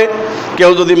 ব্যভিচার করে,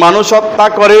 কেউ যদি মানুষ হত্যা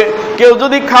করে, কেউ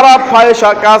যদি খারাপ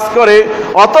ফাহিশা কাজ করে,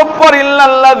 অতঃপর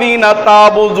ইল্লাল্লাযীনা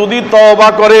তাবু, যদি তওবা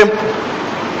করে,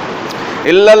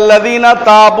 ইল্লাল্লাযীনা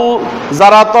তাবু,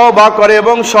 যারা তওবা করে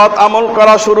এবং সৎ আমল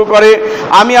করা শুরু করে,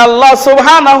 আমি আল্লাহ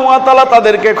সুবহানাহু ওয়া তাআলা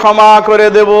তাদেরকে ক্ষমা করে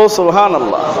দেব।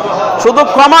 সুবহানাল্লাহ। শুধু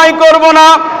ক্ষমাই করব না,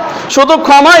 শুধু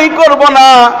ক্ষমাই করব না,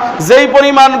 যেই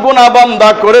পরিমাণ গুনাহ বান্দা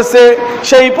করেছে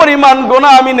সেই পরিমাণ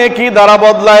গুনাহ আমি নেকি দ্বারা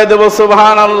বদলায় দেব।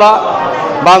 সুবহানাল্লাহ।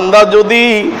 বান্দা যদি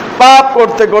পাপ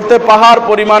করতে করতে পাহাড়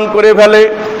পরিমাণ করে ফেলে,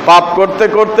 পাপ করতে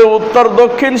করতে উত্তর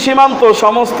দক্ষিণ সীমান্ত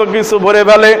সমস্ত কিছু ভরে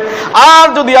ফেলে, আর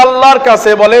যদি আল্লাহর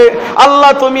কাছে বলে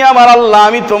আল্লাহ তুমি আমার আল্লাহ,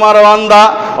 আমি তোমার বান্দা,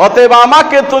 অতএব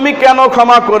আমাকে তুমি কেন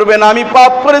ক্ষমা করবে না? আমি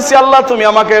পাপ করেছি আল্লাহ, তুমি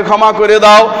আমাকে ক্ষমা করে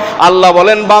দাও। আল্লাহ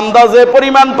বলেন বান্দা যে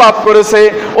পরিমাণ পাপ করেছে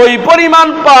ওই পরিমাণ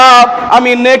পাপ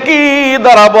আমি নেকি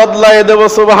দ্বারা বদলায় দেব।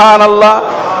 সুবহানাল্লাহ।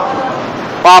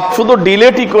 পাপ শুধু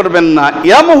ডিলেটই করবেন না,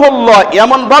 ইয়ামুহুল্লাহ,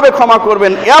 এমন ভাবে ক্ষমা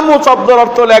করবেন। ইয়ামু শব্দের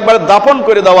অর্থ হলো একবারে দাফন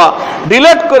করে দেওয়া,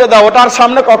 ডিলেট করে দেওয়া, ওটার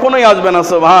সামনে কখনোই আসবে না।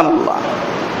 সুবহানাল্লাহ।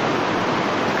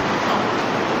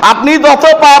 আপনি যত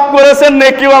পাপ করেছেন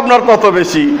নেকিও আপনার তত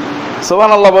বেশি।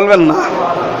 সুবহানাল্লাহ বলবেন না?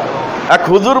 এক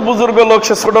হুজুর বুজুর্গ লোক,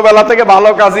 সে ছোটবেলা থেকে ভালো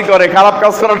কাজই করে, খারাপ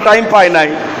কাজ করার টাইম পায় নাই।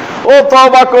 ও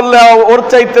তওবা করলে ওর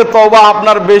চাইতে তওবা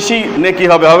আপনার বেশি নেকি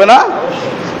হবে, হবে না?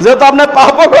 যেহেতু আপনি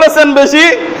পাপও করেছেন বেশি,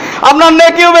 আপনার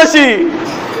নেকিও বেশি।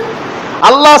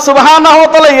 আল্লাহ সুবহানাহু ওয়া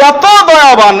তাআলা এত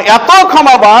দয়াবান, এত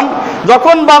ক্ষমাবান,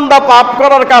 যখন বান্দা পাপ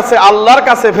করার কাছে আল্লাহর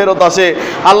কাছে ফেরত আসে,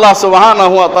 আল্লাহ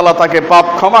সুবহানাহু ওয়া তাআলা তাকে পাপ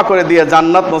ক্ষমা করে দিয়ে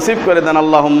জান্নাত নসিব করে দেন।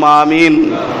 আল্লাহুম্মা আমিন।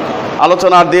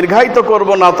 আলোচনা দীর্ঘায়িত করব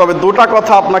না, তবে দুটা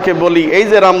কথা আপনাকে বলি। এই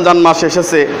যে রমজান মাস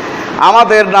এসেছে,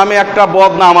 আমাদের নামে একটা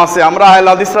বদনাম আছে, আমরা আহলে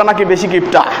হাদিসরা নাকি বেশি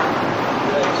কিপটা।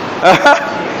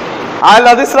 আহলে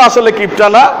হাদিসরা আসলে কিপটা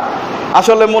না,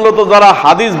 আসলে মূলত যারা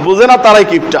হাদিস বুঝে না তারাই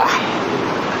কিপটা।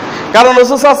 কারণ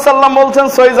রাসূল সাল্লাল্লাহু আলাইহি ওয়াসাল্লাম বলছেন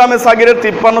সহিহ জামে সাগীরের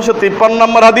 5353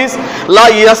 নম্বর হাদিস, লা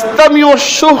ইয়াস্তামিউ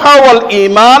শুহা ওয়াল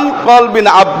ঈমান কলবিন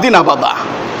আবদিন আবাদা।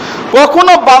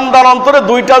 কখনো বান্দার অন্তরে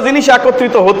দুইটা জিনিস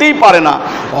একত্রিত হতেই পারে না,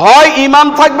 হয় ঈমান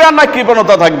থাকবে আর না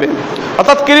কৃপণতা থাকবে।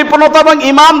 অর্থাৎ কৃপণতা এবং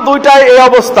ঈমান দুইটাই এই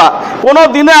অবস্থা, কোনো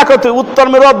দিনে একত্রিত। উত্তর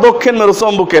মেরু আর দক্ষিণ মেরু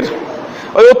চম্বুকের,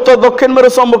 ওই উত্তর দক্ষিণ মেরু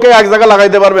চম্বুকে এক জায়গায়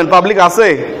লাগাইতে পারবেন? পাবলিক আছে?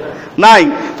 নাই।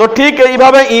 তো ঠিক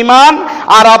এইভাবে ঈমান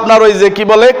আর আপনার ওই যে কি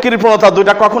বলে কৃপণতা,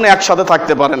 দুইটা কখনো একসাথে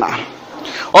থাকতে পারে না।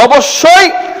 অবশ্যই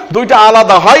দুইটা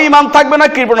আলাদা, হয় ঈমান থাকবে না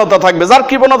কৃপণতা থাকবে। যার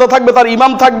কৃপণতা থাকবে তার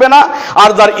ঈমান থাকবে না, আর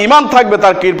যার ঈমান থাকবে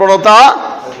তার কৃপণতা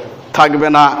থাকবে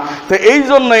না। তো এই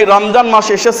জন্যই রমজান মাস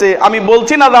এসেছে, আমি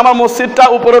বলছি না যে আমার মসজিদটা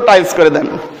উপরে টাইলস করে দেন,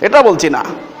 এটা বলছি না।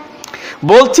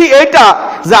 বলছি এইটা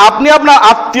যে আপনি আপনার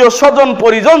আত্মীয় স্বজন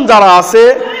পরিজন যারা আছে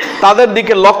তাদের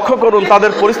দিকে লক্ষ্য করুন,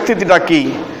 তাদের পরিস্থিতিটা কি।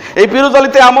 এই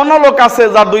পিরুজালিতে এমনও লোক আছে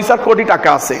যার 2-4 কোটি টাকা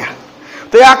আছে।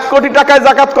 তো 1 কোটি টাকায়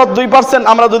জাকাত কত? 2%।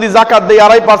 আমরা যদি জাকাত দেই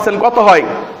 2.5%, কত হয়?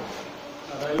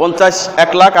 50,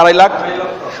 1 লাখ, 2.5 লাখ,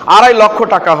 2.5 লক্ষ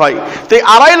টাকা হয়। তো এই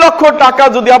 2.5 লক্ষ টাকা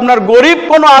যদি আপনার গরিব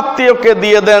কোনো আত্মীয়কে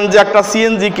দিয়ে দেন যে একটা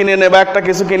সিএনজি কিনে নে বা একটা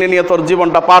কিছু কিনে নিয়ে তোর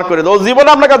জীবনটা পার করে দাও, জীবনে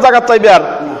আপনাকে জাকাত চাইবে? আর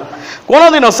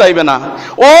কোনোদিনও চাইবে না।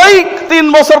 ওই 3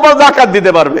 বছর পর জাকাত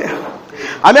দিতে পারবে।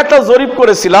 আমি একটা জরিপ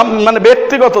করেছিলাম, মানে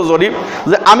ব্যক্তিগত জরিপ,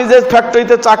 যে আমি যে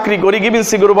ফ্যাক্টরিতে চাকরি করি,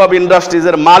 গিভিনসি গ্রুপ অফ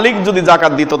ইন্ডাস্ট্রিজের মালিক যদি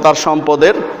জাকাত দিত তার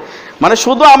সম্পদের, মানে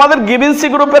শুধু আমাদের গিভিনসি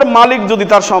গ্রুপের মালিক যদি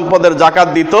তার সম্পদের জাকাত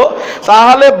দিত,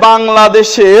 তাহলে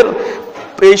বাংলাদেশের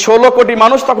এই 16 কোটি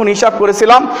মানুষ, তখন হিসাব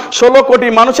করেছিলাম 16 কোটি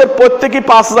মানুষের প্রত্যেকেই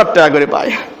 5,000 টাকা করে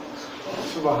পায়।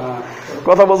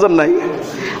 কথা বোঝেন নাই?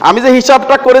 আমি যে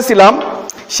হিসাবটা করেছিলাম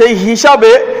সেই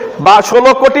হিসাবে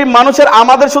 16 কোটি মানুষের,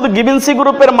 আমাদের শুধু গিভিনসি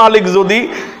গ্রুপের মালিক যদি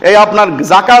এই আপনার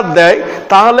জাকাত দেয়,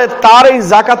 তাহলে তার এই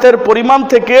জাকাতের পরিমাণ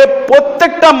থেকে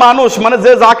প্রত্যেকটা মানুষ, মানে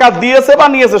যে জাকাত দিয়েছে বা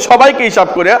নিয়েছে সবাইকে হিসাব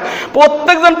করে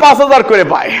প্রত্যেকজন 5,000 করে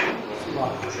পায়।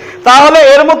 তাহলে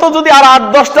এর মতো যদি আর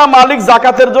 8-10টা মালিক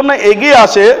জাকাতের জন্য এগিয়ে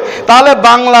আসে, তাহলে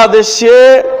বাংলাদেশে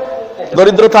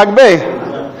দরিদ্র থাকবে?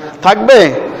 থাকবে?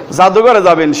 জাদুঘরে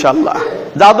যাবে ইনশাল্লাহ,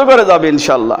 জাদুঘরে যাবে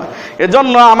ইনশাল্লাহ।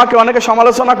 এজন্য আমাকে অনেকে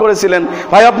সমালোচনা করেছিলেন,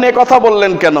 ভাই আপনি এ কথা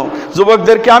বললেন কেন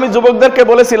যুবকদেরকে? আমি যুবকদেরকে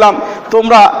বলেছিলাম,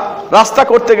 তোমরা রাস্তা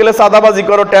করতে গেলে চাঁদাবাজি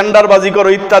করো, টেন্ডারবাজি করো,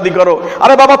 ইত্যাদি করো।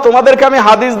 আরে বাবা, তোমাদেরকে আমি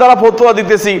হাদিস দ্বারা ফতোয়া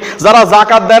দিতেছি, যারা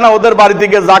জাকাত দেয় না ওদের বাড়ি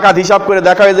থেকে জাকাত হিসাব করে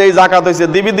দেখা হয় যে এই জাকাত হয়েছে,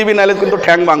 দিবি নাইলে কিন্তু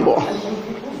ঠ্যাং ভাঙবো।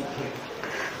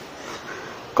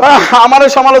 আমার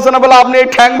সমালোচনা বলে আপনি এই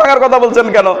ঠ্যাং ভাঙার কথা বলছেন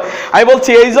কেন? আমি বলছি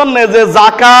এই জন্য যে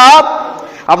জাকাত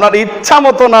আপনার ইচ্ছা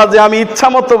মতো না, যে আমি ইচ্ছা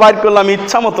মতো বাইর করলাম,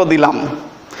 ইচ্ছা মতো দিলাম।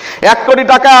 1 কোটি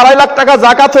টাকা 2.5 লাখ টাকা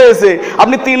জাকাত হয়েছে,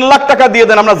 আপনি 3 লাখ টাকা দিয়ে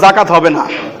দেন, আপনার জাকাত হবে না।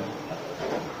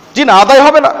 জি না, আদায়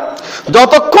হবে না।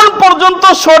 যতক্ষণ পর্যন্ত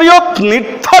শরীয়ত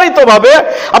নির্ধারিত ভাবে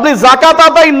আপনি জাকাত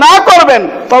আদায় না করবেন,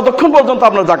 ততক্ষণ পর্যন্ত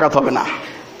আপনার জাকাত হবে না,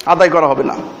 আদায় করা হবে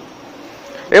না।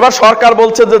 এবার সরকার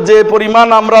বলছে যে যে পরিমাণ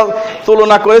আমরা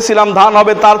তুলনা করেছিলাম ধান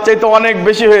হবে, তার চাইতে অনেক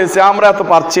বেশি হয়েছে, আমরা এত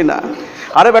পারছি না।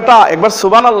 আরে বেটা, একবার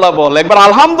সুবহানাল্লাহ বল, একবার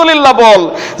আলহামদুলিল্লাহ বল,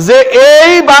 যে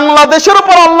এই বাংলাদেশের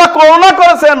উপর আল্লাহ করুণা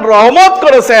করেছেন, রহমত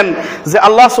করেছেন, যে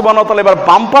আল্লাহ সুবহানাহু ওয়া তাআলা এবার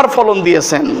বাম্পার ফলন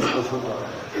দিয়েছেন।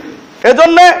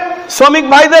 এজন্য শ্রমিক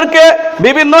ভাইদেরকে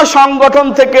বিভিন্ন সংগঠন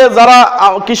থেকে, যারা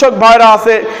কৃষক ভাইরা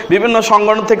আছে, বিভিন্ন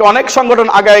সংগঠন থেকে অনেক সংগঠন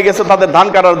আগায় গেছে তাদের ধান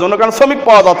কাটার জন্য, কারণ শ্রমিক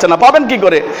পাওয়া যাচ্ছে না। পাবেন কি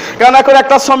করে? কারণ এখন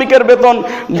একটা শ্রমিকের বেতন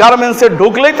গার্মেন্টসে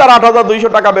ঢুকলেই তার 8,200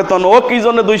 টাকা বেতন, ও কি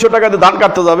জন্য 200 টাকা দিয়ে ধান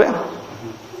কাটতে যাবে?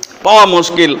 পাওয়া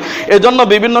মুশকিল। এজন্য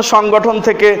বিভিন্ন সংগঠন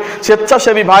থেকে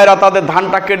স্বেচ্ছাসেবী ভাইরা তাদের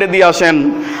ধানটা কেটে দিয়ে আসেন।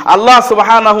 আল্লাহ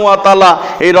সুবহানাহু ওয়া তাআলা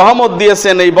এই রহমত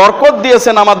দিয়েছেন, এই বরকত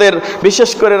দিয়েছেন আমাদের, বিশেষ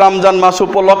করে রমজান মাস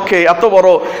উপলক্ষে এত বড়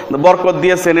বরকত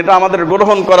দিয়েছেন, এটা আমাদের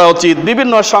গ্রহণ করা উচিত।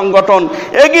 বিভিন্ন সংগঠন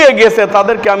এগিয়ে গিয়েছে,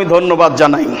 তাদেরকে আমি ধন্যবাদ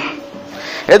জানাই।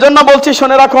 এজন্য বলছি,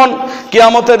 শুনে রাখুন,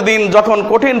 কিয়ামতের দিন যখন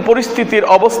কঠিন পরিস্থিতির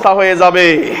অবস্থা হয়ে যাবে,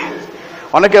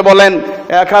 অনেকে বলেন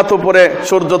 1 হাত উপরে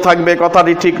সূর্য থাকবে,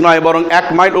 কথাটি ঠিক নয়, বরং 1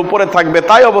 মাইল উপরে থাকবে,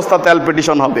 তাই অবস্থা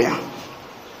তেলপিটিশন হবে।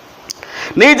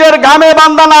 নিজের ঘামে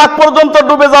বান্দা নাক পর্যন্ত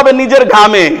ডুবে যাবে,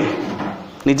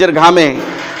 নিজের ঘামে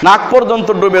নাক পর্যন্ত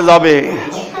ডুবে যাবে।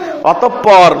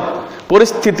 অতঃপর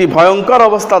পরিস্থিতি ভয়ঙ্কর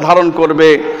অবস্থা ধারণ করবে।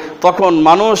 তখন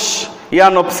মানুষ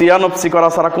ইয়ানফসি করা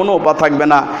ছাড়া কোনো উপায় থাকবে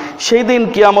না। সেই দিন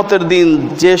কিয়ামতের দিন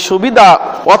যে সুবিধা,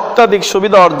 অত্যাধিক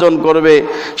সুবিধা অর্জন করবে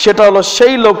সেটা হলো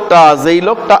সেই লোকটা যেই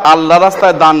লোকটা আল্লাহ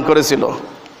রাস্তায় দান করেছিল।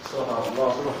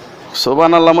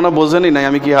 সুবহানাল্লাহ, মনে বোঝেনি নাই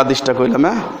আমি কি হাদিসটা কইলাম?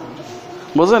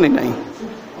 বোঝেনি নাই?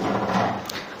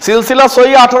 সিলসিলা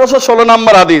সহিহ 1816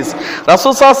 নম্বর হাদিস।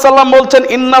 রাসূল সাল্লাল্লাহু আলাইহি ওয়াসাল্লাম বলছেন,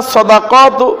 ইন্না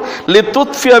সাদাকাতু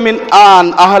লিতুতফিয়া মিন আন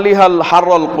আহলিহাল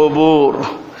হারল কুবুর।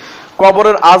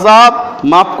 কবরের আযাব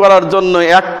মাফ করার জন্য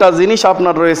একটা জিনিস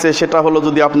আপনার রয়েছে, সেটা হলো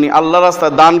যদি আপনি আল্লাহর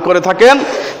রাস্তায় দান করে থাকেন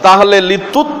তাহলে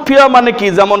লিতুতফিয়া মানে কি,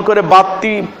 যেমন করে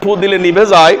বাতি ফু দিলে নিভে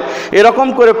যায় এরকম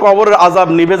করে কবরের আযাব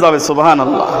নিভে যাবে।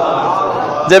 সুবহানাল্লাহ।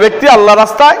 যে ব্যক্তি আল্লাহ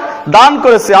রাস্তায় দান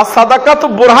করেছে, আর সাদাকাতু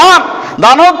বুরহান,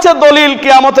 দান হচ্ছে দলিল।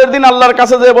 কিয়ামতের দিন আল্লাহর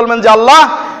কাছে যেয়ে বলবেন যে আল্লাহ,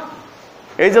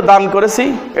 এই যে দান করেছি,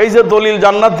 এই যে দলিল,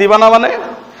 জান্নাত দিবা না মানে?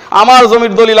 আমার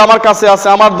জমির দলিল আমার কাছে আছে,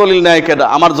 আমার দলিল নেয় কেডা?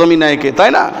 আমার জমি নেয় কে,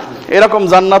 তাই না? এরকম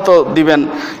জান্নাতও দিবেন।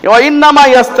 ওয়া ইন্নামা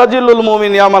ইয়াস্তাজিলুল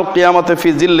মুমিন ইয়ামাল কিয়ামতে ফি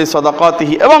জিল্লি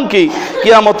সাদাকাতিহি। এবং কি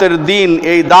কিয়ামতের দিন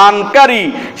এই দানকারী,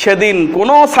 সেদিন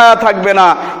কোনো ছায়া থাকবে না,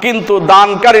 কিন্তু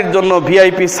দানকারীর জন্য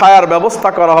ভিআইপি ছায়ার ব্যবস্থা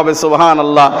করা হবে।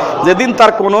 সুবহানাল্লাহ। যেদিন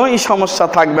তার কোনোই সমস্যা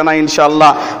থাকবে না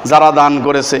ইনশাআল্লাহ, যারা দান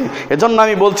করেছে। এজন্য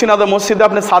আমি বলছি না যে মসজিদে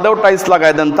আপনি ছাদেও টাইলস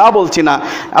লাগাই দেন, তা বলছি না।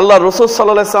 আল্লাহ রাসূল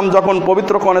সাল্লাল্লাহু আলাইহি ওয়াসাল্লাম যখন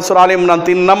পবিত্র কোরআনে সূরা আলে ইমরান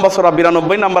 3 নম্বর সূরা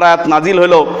 92 নম্বর আয়াত নাজিল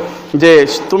হলো যে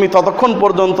তুমি ততক্ষণ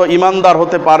পর্যন্ত ইমানদার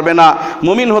হতে পারবে না,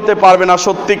 মুমিন হতে পারবে না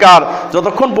সত্যিকার,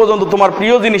 যতক্ষণ পর্যন্ত তোমার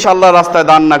প্রিয় জিনিস আল্লাহর রাস্তায়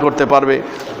দান না করতে পারবে।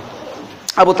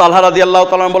 আবু তালহা রাদিয়াল্লাহু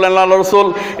তাআলা বলেন, আল্লাহ রাসূল,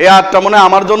 এই আয়াতটা মনে হয়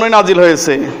আমার জন্যই নাজিল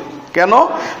হয়েছে। কেন?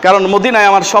 কারণ মদিনায়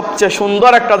আমার সবচেয়ে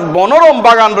সুন্দর একটা মনোরম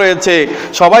বাগান রয়েছে,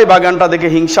 সবাই বাগানটা দেখে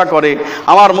হিংসা করে।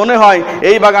 আমার মনে হয়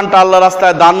এই বাগানটা আল্লাহ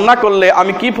রাস্তায় দান না করলে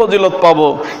আমি কি ফজিলত পাবো।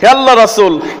 হে আল্লাহ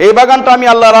রাসূল, এই বাগানটা আমি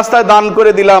আল্লাহ রাস্তায় দান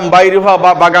করে দিলাম, বাইরুহা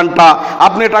বা বাগানটা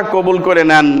আপনি এটা কবুল করে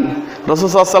নেন। রাসূল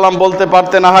সাল্লাল্লাহু আলাইহি ওয়াসাল্লাম বলতে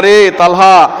পারতেন, আরে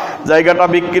তালহা, জায়গাটা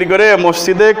বিক্রি করে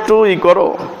মসজিদে একটু করো,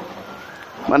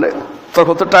 মানে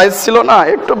তখন তো টাইলস ছিল না,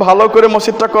 একটু ভালো করে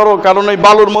মসজিদটা করো, কারণ ওই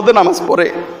বালুর মধ্যে নামাজ পড়ে।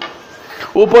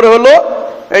 উপরে হলো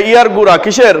ইয়ার গুড়া,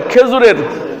 কিসের? খেজুরের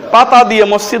পাতা দিয়ে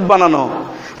মসজিদ বানানো।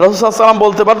 রাসূল সাল্লাল্লাহু আলাইহি ওয়াসাল্লাম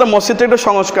বলতে পারতেন মসজিদটা একটু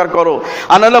সংস্কার করো।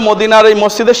 আর নাহলে মদিনার এই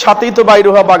মসজিদের সাথেই তো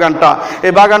বাইরুহা বাগানটা,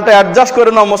 এই বাগানটা অ্যাডজাস্ট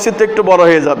করে নাও, মসজিদটা একটু বড়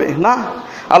হয়ে যাবে না।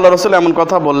 আল্লাহ রাসূল এমন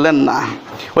কথা বললেন না।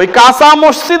 ওই কাসা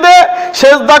মসজিদে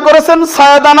সেজদা করেছেন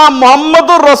সাইয়েদানা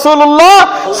মুহাম্মদুর রাসূলুল্লাহ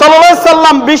সাল্লাল্লাহু আলাইহি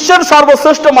ওয়াসাল্লাম, বিশ্বের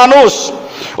সর্বশ্রেষ্ঠ মানুষ।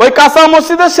 ওই কাসা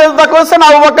মসজিদে সেজদা করেছেন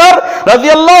আবু বকর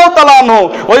রাদিয়াল্লাহু তাআলা আনহু,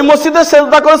 ওই মসজিদে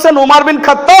সেজদা করেছেন উমর বিন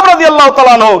খাত্তাব রাদিয়াল্লাহু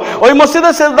তাআলা আনহু, ওই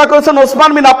মসজিদে সেজদা করেছেন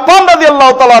ওসমান বিন আফফান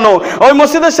রাদিয়াল্লাহু তাআলা আনহু, ওই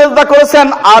মসজিদে সেজদা করেছেন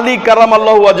আলী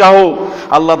কারামাল্লাহু ওয়াজহু।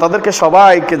 আল্লাহ তাদেরকে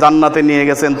সবাইকে জান্নাতে নিয়ে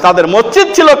গেছেন। তাদের মসজিদ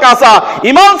ছিল কাসা,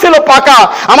 ঈমান ছিল পাকা।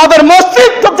 আমাদের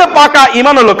মসজিদ হচ্ছে পাকা,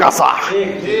 ঈমান হলো কাসা।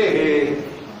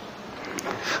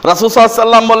 রাসূল সাল্লাল্লাহু আলাইহি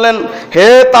ওয়াসাল্লাম বললেন, হে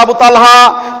আবু তালহা,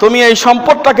 তুমি এই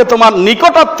সম্পদটাকে তোমার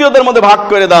নিকট আত্মীয়দের মধ্যে ভাগ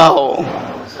করে দাও।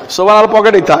 সুবহানাল্লাহ,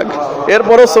 পকেটেই থাক,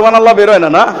 এরপরও সুবহানাল্লাহ বেরোয় না,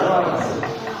 না?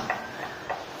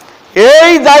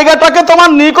 এই জায়গাটাকে তোমার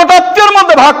নিকট আত্মীয়র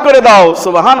মধ্যে ভাগ করে দাও।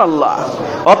 সুবহানাল্লাহ।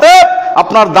 অতএব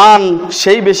আপনার দান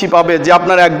সেই বেশি পাবে যে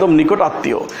আপনার একদম নিকট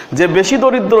আত্মীয়, যে বেশি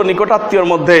দরিদ্র নিকট আত্মীয়র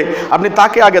মধ্যে আপনি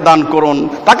তাকে আগে দান করুন,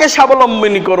 তাকে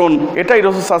স্বাবলম্বিনী করুন। এটাই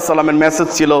রাসূল সাল্লাল্লাহু আলাইহি ওয়াসাল্লামের মেসেজ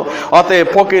ছিল। অতএব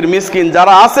ফকির মিসকিন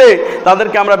যারা আছে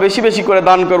তাদেরকে আমরা বেশি বেশি করে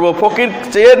দান করব। ফকির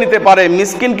চেয়ে নিতে পারে,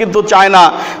 মিসকিন কিন্তু চায় না।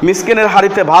 মিসকিনের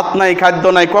হাড়িতে ভাত নাই, খাদ্য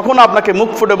নাই, কখনো আপনাকে মুখ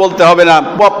ফুটে বলতে হবে না,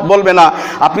 বলবে না।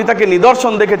 আপনি তাকে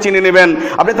নিদর্শন দেখে চিনে নেবেন,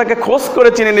 আপনি তাকে খোঁজ করে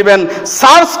চিনে নেবেন,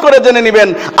 সার্চ করে জেনে নেবেন।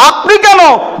 আপনি কেন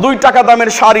 2 টাকা দামের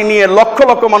শাড়ি নিয়ে লক্ষ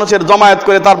লক্ষ মানুষের জমায়েত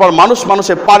করে তারপর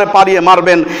মানুষে পাড়িয়ে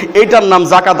মারবেন? এইটার নাম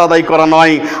যাকাত আদায় করা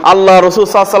নয়। আল্লাহ রাসূল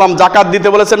সাল্লাল্লাহু আলাইহি ওয়াসাল্লাম যাকাত দিতে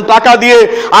বলেছেন টাকা দিয়ে,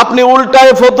 আপনি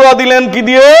উল্টায় ফতোয়া দিলেন কি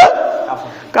দিয়ে?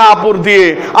 কাপড় দিয়ে।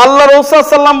 আল্লাহ রাসূল সাল্লাল্লাহু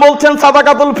আলাইহি ওয়াসাল্লাম বলছেন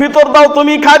সাদাকাতুল ফিতর দাও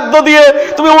তুমি খাদ্য দিয়ে,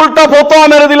 তুমি উল্টা ফতোয়া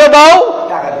মেরে দিলে দাও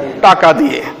টাকা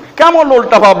দিয়ে। কেমন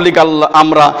উল্টা পাবলিক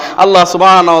আমরা! আল্লাহ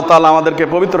সুবহানাহু ওয়া তাআলা আমাদেরকে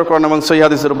পবিত্র কোরআন এবং সহিহ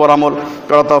হাদিসের উপর আমল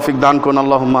করার তৌফিক দান করুন।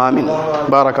 আল্লাহুম্মা আমিন।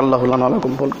 বারাকাল্লাহু লানা ওয়া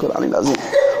লাকুম ফিল কুরআনিল আযীম।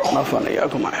 নাফা'না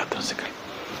ইয়াকুম আয়াতুল যিকর।